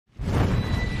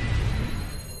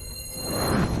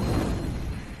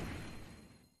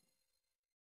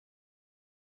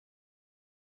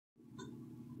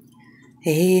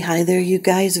Hey, hi there, you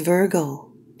guys,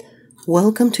 Virgo.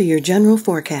 Welcome to your general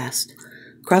forecast.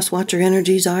 Cross-watcher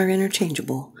energies are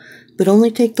interchangeable, but only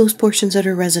take those portions that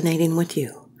are resonating with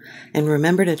you. And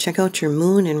remember to check out your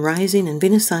moon and rising and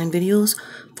Venus sign videos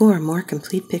for a more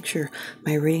complete picture.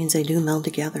 My readings, they do meld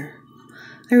together.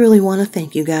 I really want to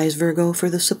thank you guys, Virgo, for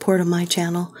the support of my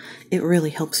channel. It really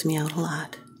helps me out a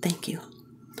lot. Thank you.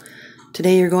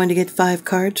 Today you're going to get 5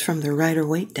 cards from the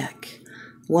Rider-Waite deck.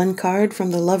 1 card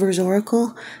from the Lover's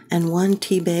Oracle, and 1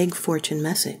 Teabag Fortune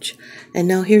Message. And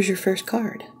now here's your first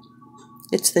card.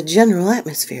 It's the general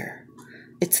atmosphere.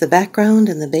 It's the background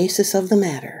and the basis of the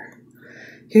matter.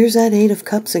 Here's that 8 of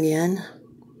Cups again.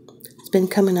 It's been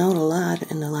coming out a lot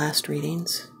in the last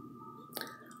readings.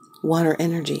 Water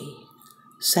energy.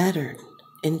 Saturn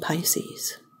in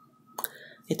Pisces.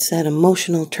 It's that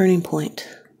emotional turning point.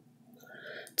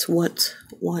 It's what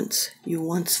you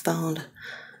once found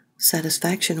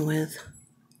satisfaction with,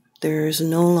 there's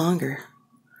no longer.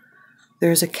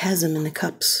 There's a chasm in the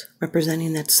cups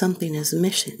representing that something is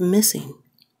missing.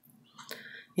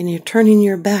 And you're turning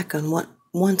your back on what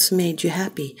once made you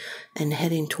happy and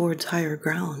heading towards higher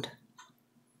ground.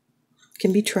 It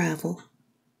can be travel.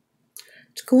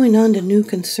 It's going on to new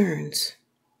concerns.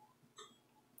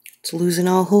 It's losing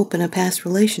all hope in a past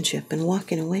relationship and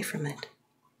walking away from it.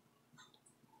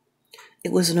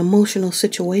 It was an emotional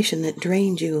situation that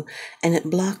drained you and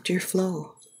it blocked your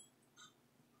flow.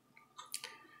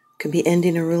 It could be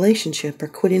ending a relationship or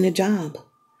quitting a job.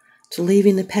 It's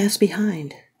leaving the past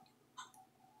behind.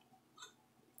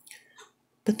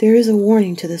 But there is a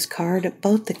warning to this card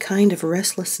about the kind of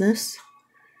restlessness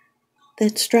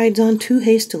that strides on too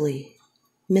hastily,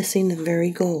 missing the very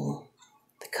goal,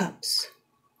 the cups.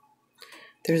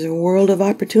 There's a world of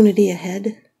opportunity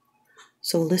ahead,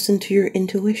 so listen to your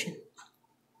intuition.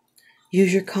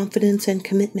 Use your confidence and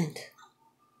commitment.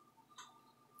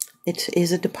 It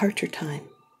is a departure time.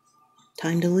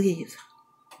 Time to leave.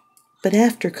 But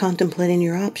after contemplating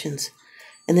your options,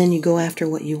 and then you go after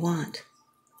what you want.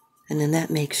 And then that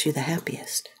makes you the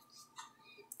happiest.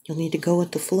 You'll need to go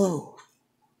with the flow.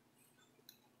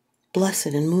 Bless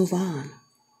it and move on.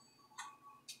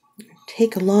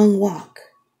 Take a long walk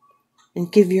and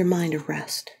give your mind a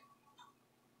rest.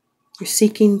 You're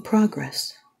seeking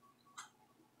progress,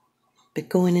 but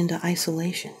going into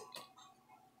isolation.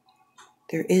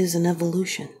 There is an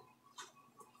evolution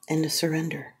and a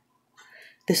surrender.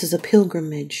 This is a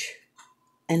pilgrimage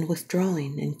and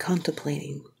withdrawing and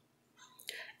contemplating.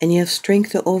 And you have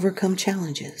strength to overcome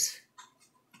challenges.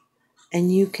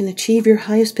 And you can achieve your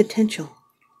highest potential.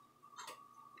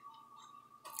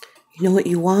 You know what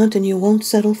you want and you won't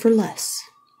settle for less.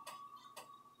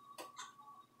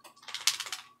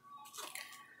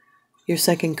 Your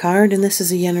second card, and this is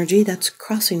the energy that's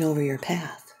crossing over your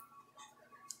path.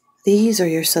 These are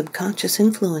your subconscious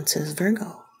influences,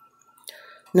 Virgo.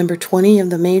 Number 20 of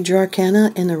the Major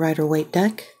Arcana in the Rider-Waite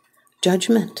deck,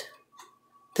 Judgment.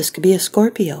 This could be a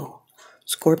Scorpio.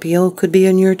 Scorpio could be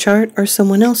in your chart or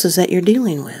someone else's that you're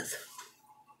dealing with.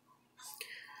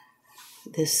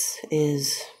 This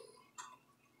is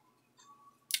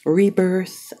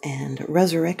rebirth and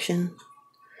resurrection.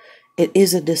 It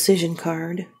is a decision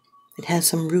card. It has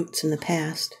some roots in the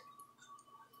past.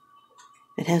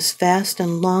 It has fast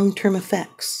and long-term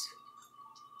effects.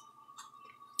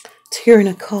 It's hearing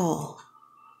a call.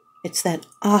 It's that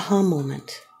aha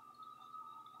moment.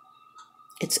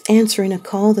 It's answering a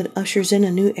call that ushers in a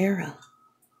new era.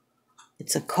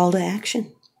 It's a call to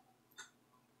action.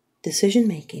 Decision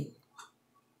making.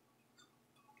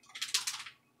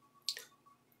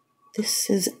 This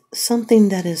is something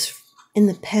that is in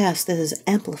the past that is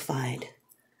amplified.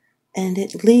 And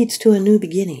it leads to a new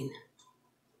beginning.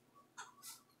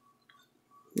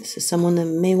 This is someone that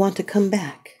may want to come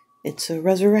back. It's a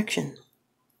resurrection.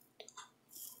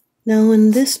 Now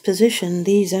in this position,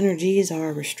 these energies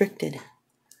are restricted.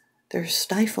 They're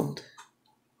stifled.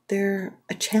 They're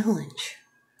a challenge.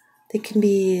 They can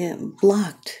be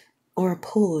blocked or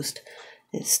opposed.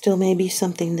 It still may be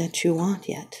something that you want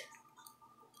yet.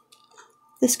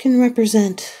 This can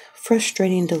represent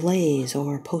frustrating delays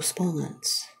or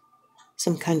postponements.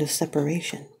 Some kind of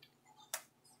separation.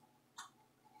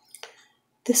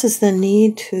 This is the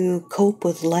need to cope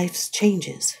with life's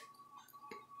changes.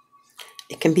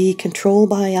 It can be controlled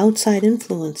by outside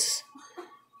influence,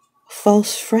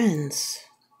 false friends.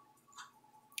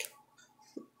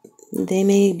 They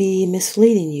may be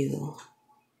misleading you,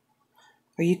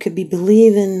 or you could be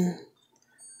believing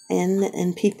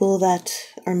in people that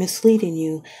are misleading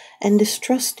you and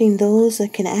distrusting those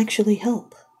that can actually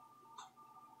help.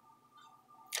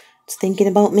 It's thinking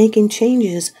about making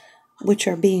changes which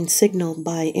are being signaled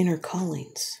by inner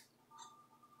callings.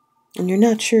 and you're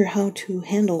not sure how to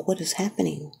handle what is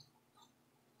happening.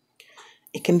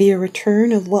 It can be a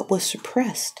return of what was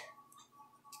suppressed.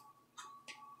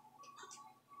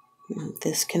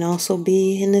 This can also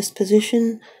be, in this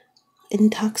position,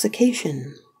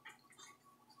 intoxication.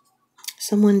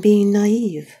 Someone being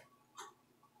naive.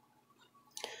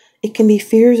 It can be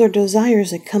fears or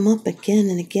desires that come up again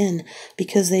and again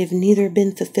because they've neither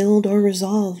been fulfilled or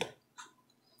resolved.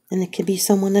 And it could be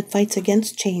someone that fights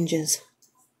against changes.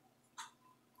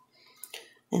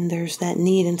 And there's that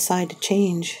need inside to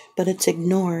change, but it's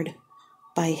ignored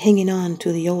by hanging on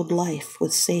to the old life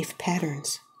with safe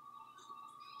patterns.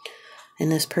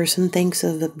 And this person thinks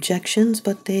of objections,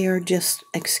 but they are just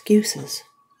excuses.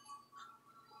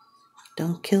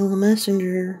 Don't kill the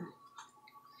messenger.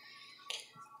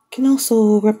 Can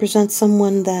also represent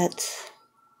someone that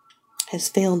has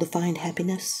failed to find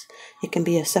happiness. It can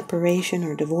be a separation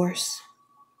or divorce.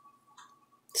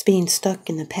 It's being stuck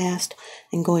in the past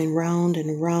and going round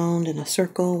and round in a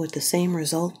circle with the same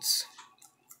results.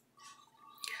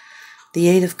 The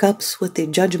Eight of Cups with the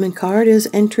Judgment card is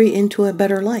entry into a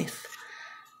better life.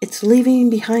 It's leaving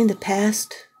behind the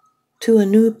past to a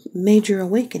new major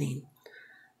awakening.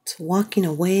 It's walking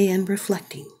away and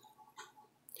reflecting.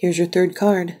 Here's your third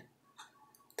card.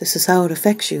 This is how it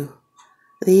affects you.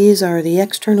 These are the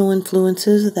external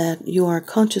influences that you are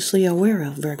consciously aware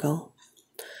of, Virgo.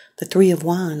 The Three of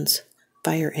Wands,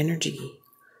 fire energy.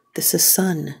 This is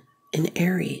Sun in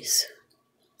Aries.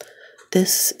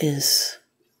 This is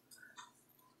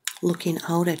looking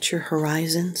out at your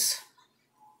horizons.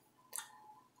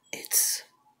 It's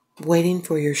waiting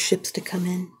for your ships to come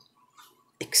in,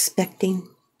 expecting.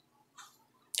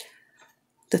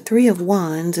 The Three of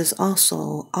Wands is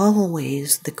also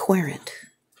always the querent,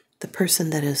 the person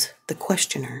that is the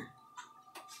questioner.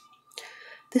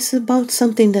 This is about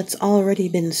something that's already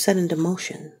been set into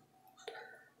motion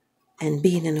and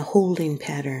being in a holding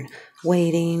pattern,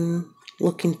 waiting,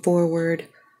 looking forward,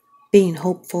 being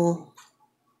hopeful.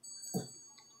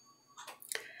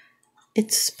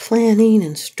 It's planning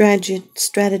and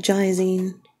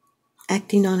strategizing,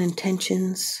 acting on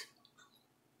intentions,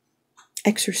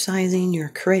 exercising your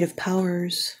creative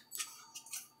powers.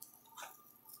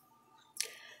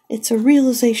 It's a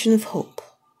realization of hope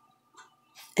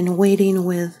and waiting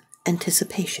with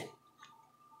anticipation.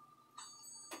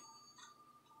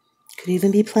 Could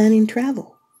even be planning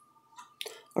travel,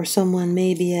 or someone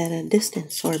may be at a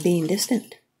distance or being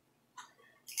distant.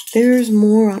 There's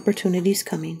more opportunities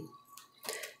coming.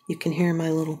 You can hear my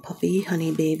little puppy,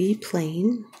 honey baby,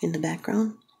 playing in the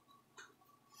background.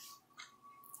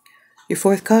 Your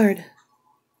fourth card,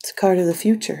 it's a card of the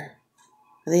future,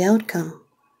 the outcome,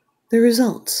 the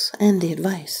results, and the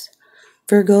advice.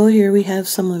 Virgo, here we have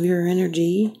some of your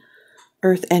energy,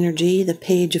 earth energy, the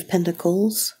Page of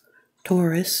Pentacles,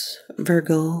 Taurus,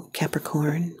 Virgo,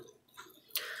 Capricorn.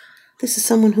 This is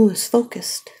someone who is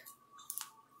focused.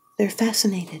 They're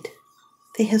fascinated.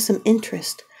 They have some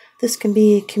interest. This can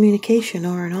be a communication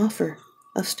or an offer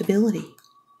of stability.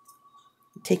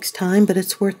 It takes time, but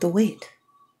it's worth the wait.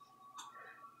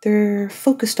 They're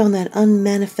focused on that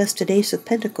unmanifested Ace of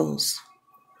Pentacles.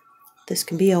 This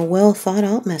can be a well thought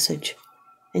out message,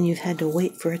 and you've had to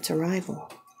wait for its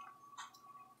arrival.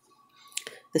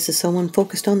 This is someone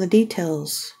focused on the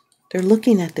details. They're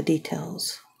looking at the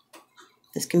details.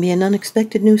 This can be an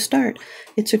unexpected new start.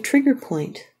 It's a trigger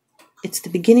point. It's the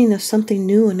beginning of something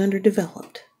new and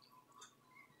underdeveloped.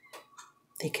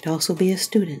 They could also be a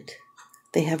student.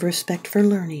 They have respect for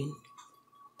learning,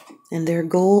 and they're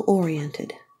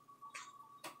goal-oriented.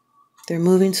 They're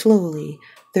moving slowly.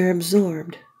 They're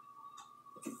absorbed.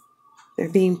 They're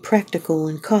being practical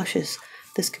and cautious.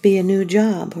 This could be a new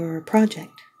job or a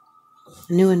project,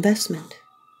 a new investment,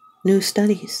 new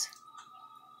studies.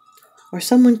 Or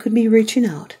someone could be reaching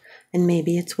out, and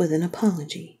maybe it's with an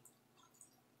apology.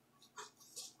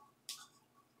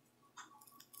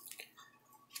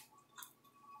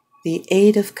 The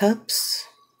Eight of Cups.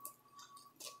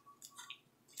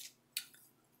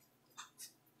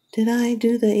 Did I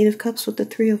do the Eight of Cups with the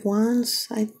Three of Wands?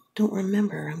 I don't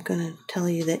remember. I'm going to tell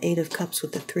you the Eight of Cups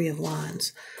with the Three of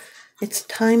Wands. It's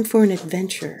time for an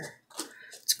adventure.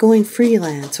 It's going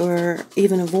freelance or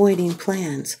even avoiding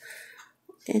plans.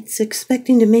 It's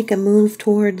expecting to make a move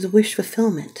towards wish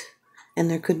fulfillment,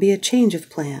 and there could be a change of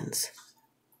plans.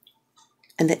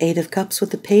 And the Eight of Cups with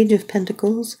the Page of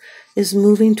Pentacles is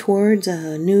moving towards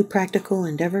a new practical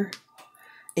endeavor.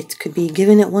 It could be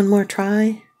giving it one more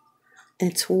try.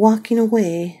 It's walking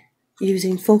away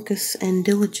using focus and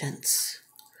diligence.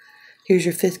 Here's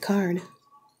your fifth card.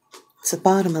 It's the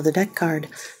bottom of the deck card.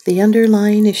 The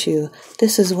underlying issue.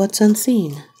 This is what's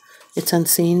unseen. It's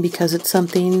unseen because it's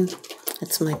something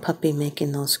It's my puppy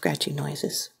making those scratchy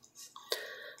noises.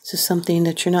 This is something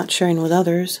that you're not sharing with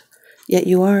others, yet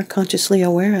you are consciously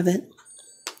aware of it.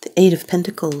 The Eight of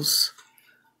Pentacles,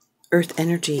 Earth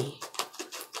energy,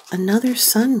 another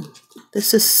sun.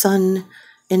 This is Sun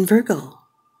in Virgo.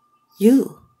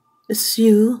 You. This is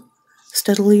you,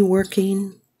 steadily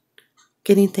working,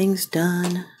 getting things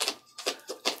done.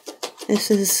 This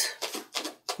is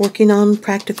working on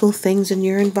practical things in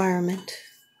your environment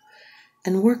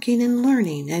and working and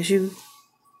learning as you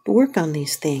work on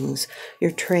these things,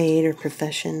 your trade or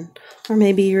profession, or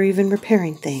maybe you're even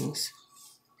repairing things.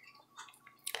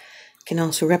 It can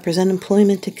also represent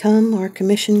employment to come or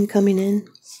commission coming in.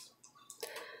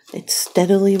 It's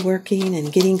steadily working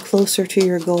and getting closer to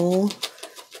your goal,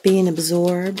 being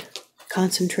absorbed,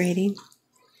 concentrating.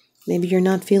 Maybe you're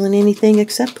not feeling anything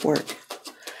except work,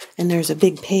 and there's a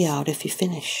big payout if you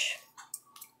finish.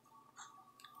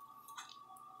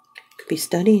 Could be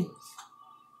studying.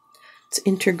 It's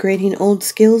integrating old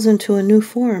skills into a new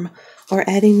form or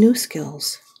adding new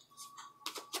skills.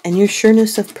 And your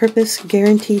sureness of purpose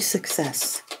guarantees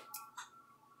success.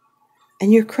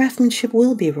 And your craftsmanship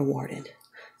will be rewarded.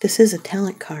 This is a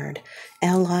talent card,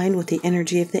 allied with the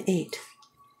energy of the 8,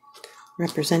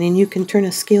 representing you can turn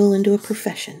a skill into a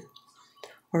profession,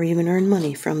 or even earn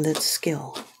money from that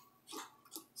skill.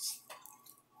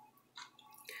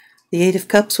 The 8 of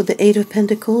Cups with the 8 of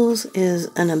Pentacles is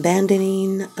an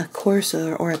abandoning a course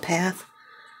or a path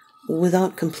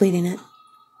without completing it.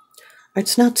 Or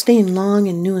it's not staying long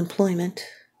in new employment.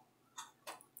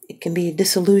 It can be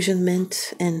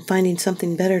disillusionment and finding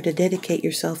something better to dedicate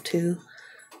yourself to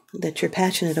that you're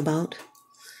passionate about.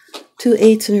 2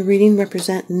 8s in a reading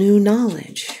represent new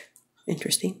knowledge.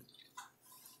 Interesting.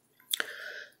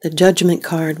 The Judgment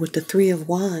card with the 3 of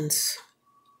Wands.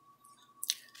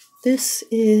 This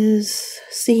is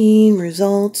seeing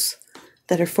results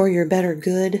that are for your better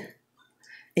good.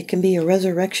 It can be a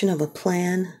resurrection of a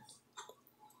plan.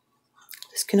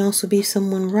 This can also be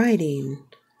someone writing,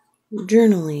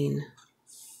 journaling,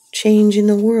 changing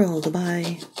the world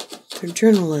by their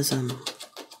journalism.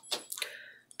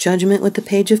 Judgment with the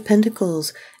Page of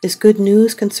Pentacles is good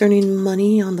news concerning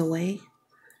money on the way.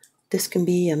 This can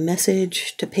be a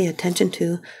message to pay attention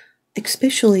to,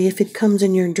 especially if it comes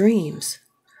in your dreams.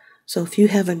 So if you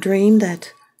have a dream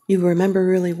that you remember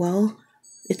really well,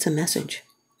 it's a message.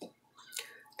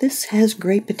 This has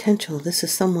great potential. This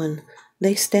is someone,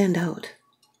 they stand out.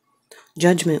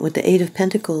 Judgment with the 8 of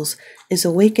Pentacles is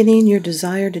awakening your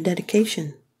desire to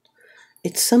dedication.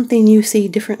 It's something you see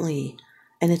differently,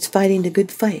 and it's fighting the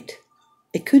good fight.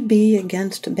 It could be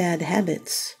against bad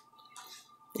habits.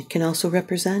 It can also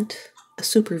represent a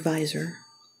supervisor.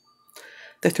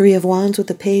 The 3 of Wands with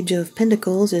the Page of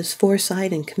Pentacles is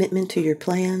foresight and commitment to your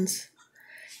plans.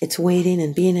 It's waiting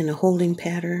and being in a holding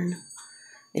pattern.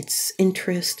 It's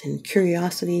interest and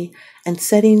curiosity and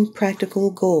setting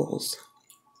practical goals.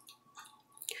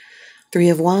 3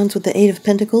 of Wands with the 8 of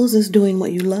Pentacles is doing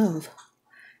what you love.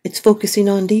 It's focusing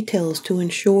on details to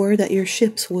ensure that your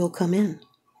ships will come in.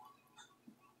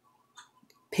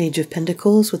 Page of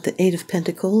Pentacles with the 8 of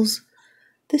Pentacles.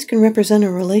 This can represent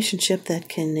a relationship that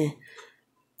can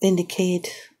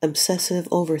indicate obsessive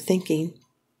overthinking,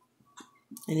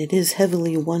 and it is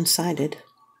heavily one-sided.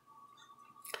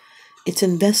 It's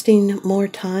investing more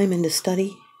time into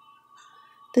study.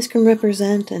 This can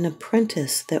represent an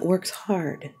apprentice that works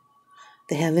hard.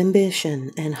 They have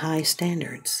ambition and high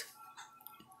standards.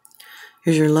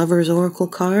 Here's your Lover's Oracle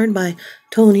card by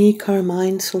Tony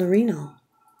Carmine Solerino.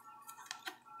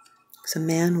 It's a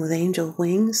man with angel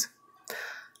wings.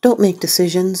 Don't make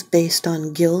decisions based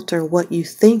on guilt or what you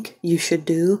think you should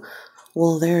do.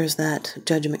 Well, there's that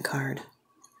Judgment card.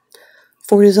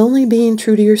 For it is only being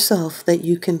true to yourself that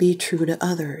you can be true to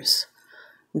others.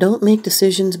 Don't make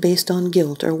decisions based on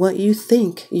guilt or what you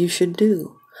think you should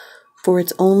do. For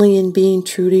it's only in being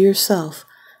true to yourself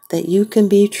that you can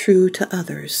be true to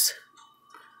others.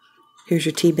 Here's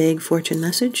your tea bag fortune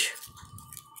message.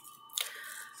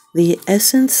 The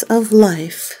essence of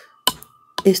life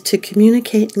is to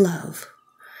communicate love.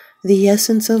 The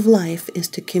essence of life is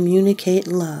to communicate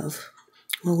love.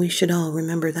 Well, we should all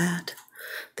remember that.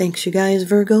 Thanks, you guys,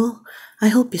 Virgo. I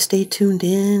hope you stay tuned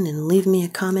in and leave me a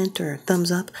comment or a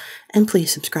thumbs up. And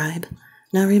please subscribe.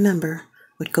 Now remember,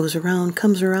 what goes around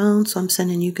comes around, so I'm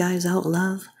sending you guys out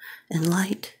love and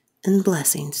light and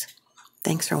blessings.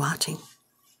 Thanks for watching.